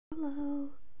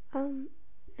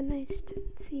nice to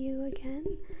see you again.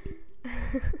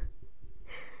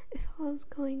 If all's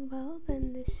going well,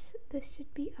 then this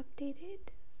should be updated.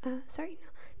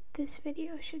 This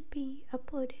video should be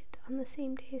uploaded on the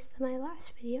same day as my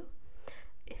last video.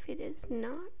 If it is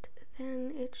not,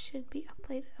 then it should be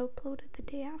uploaded the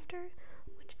day after,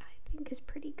 which I think is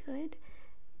pretty good.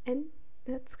 And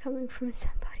that's coming from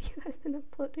somebody who hasn't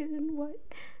uploaded in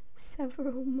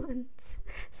several months.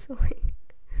 So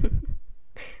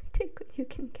take what you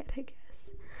can get, I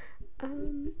guess.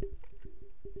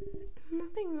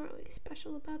 Nothing really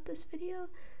special about this video.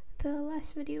 The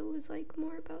last video was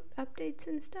more about updates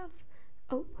and stuff.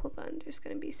 Oh, hold on, there's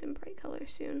gonna be some bright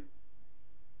colors soon.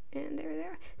 And there they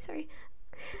are. Sorry.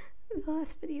 The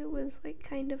last video was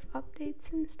kind of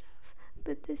updates and stuff,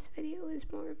 but this video is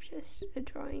more of just a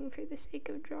drawing for the sake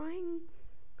of drawing.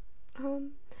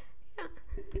 Yeah.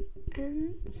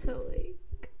 And so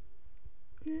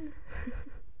yeah.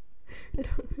 I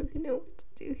don't really know what to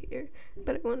do here,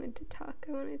 but I wanted to talk.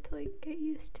 I wanted to get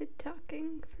used to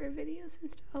talking for videos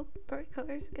and stuff. Oh, bright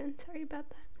colors again. Sorry about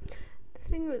that. The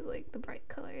thing with the bright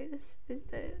colors is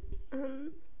that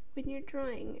when you're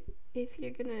drawing, if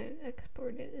you're gonna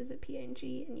export it as a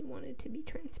PNG and you want it to be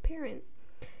transparent,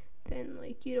 then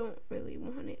you don't really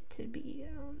want it to be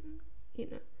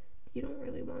you don't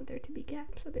really want there to be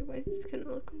gaps, otherwise it's gonna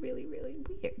look really, really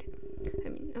weird. I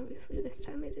mean, obviously this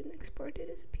time I didn't export it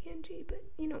as a PNG, but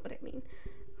you know what I mean.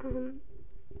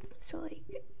 So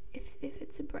if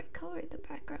it's a bright color in the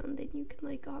background, then you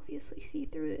can obviously see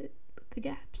through it with the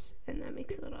gaps, and that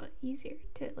makes it a lot easier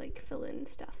to fill in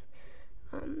stuff.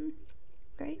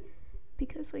 Right?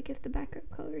 Because if the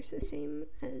background color is the same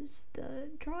as the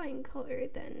drawing color,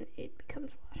 then it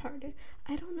becomes a lot harder.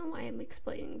 I don't know why I'm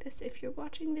explaining this. If you're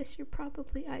watching this, you're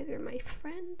probably either my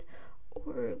friend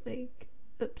or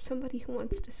somebody who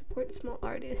wants to support small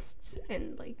artists,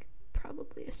 and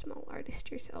probably a small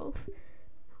artist yourself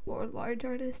or a large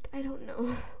artist. I don't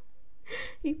know.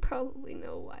 You probably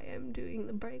know why I'm doing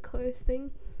the bright colors thing.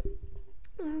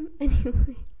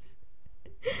 Anyways.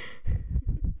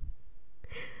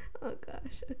 Oh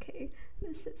gosh, okay,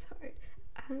 this is hard.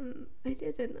 I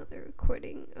did another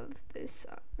recording of this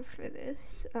for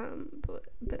this, but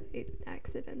I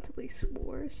accidentally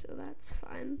swore, so that's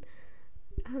fun.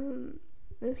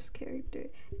 This character,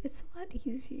 it's a lot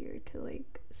easier to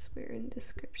swear in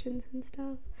descriptions and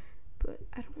stuff, but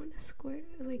I don't want to square.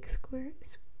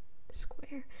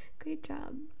 Great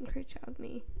job,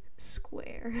 me.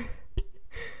 Square.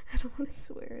 I don't want to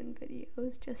swear in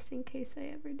videos just in case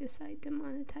I ever decide to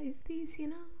monetize these,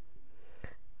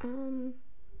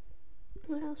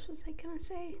 What else was I gonna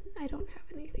say? I don't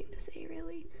have anything to say,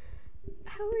 really.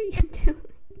 How are you doing?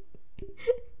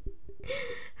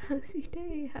 How's your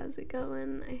day? How's it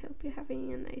going? I hope you're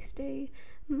having a nice day.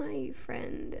 My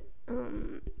friend,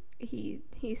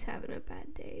 he's having a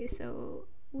bad day, so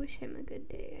wish him a good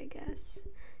day, I guess.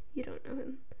 You don't know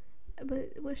him,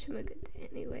 but wish him a good day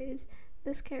anyways.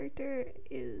 This character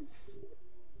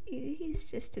he's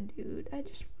just a dude. I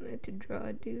just wanted to draw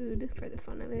a dude for the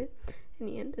fun of it, and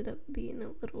he ended up being a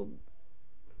little,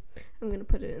 I'm gonna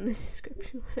put it in the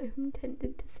description what I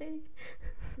intended to say.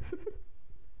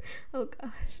 Oh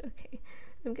gosh, okay.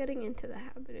 I'm getting into the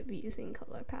habit of using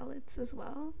color palettes as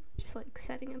well, just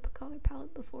setting up a color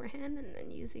palette beforehand and then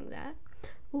using that.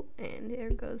 Oh, and there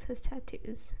goes his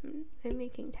tattoos. I'm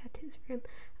making tattoos for him.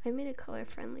 I made a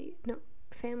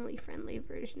family-friendly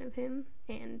version of him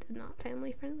and a not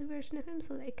family-friendly version of him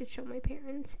so that I could show my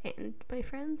parents and my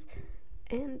friends.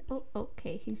 And oh,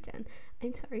 okay, he's done.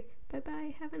 I'm sorry.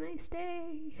 Bye-bye. Have a nice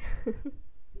day.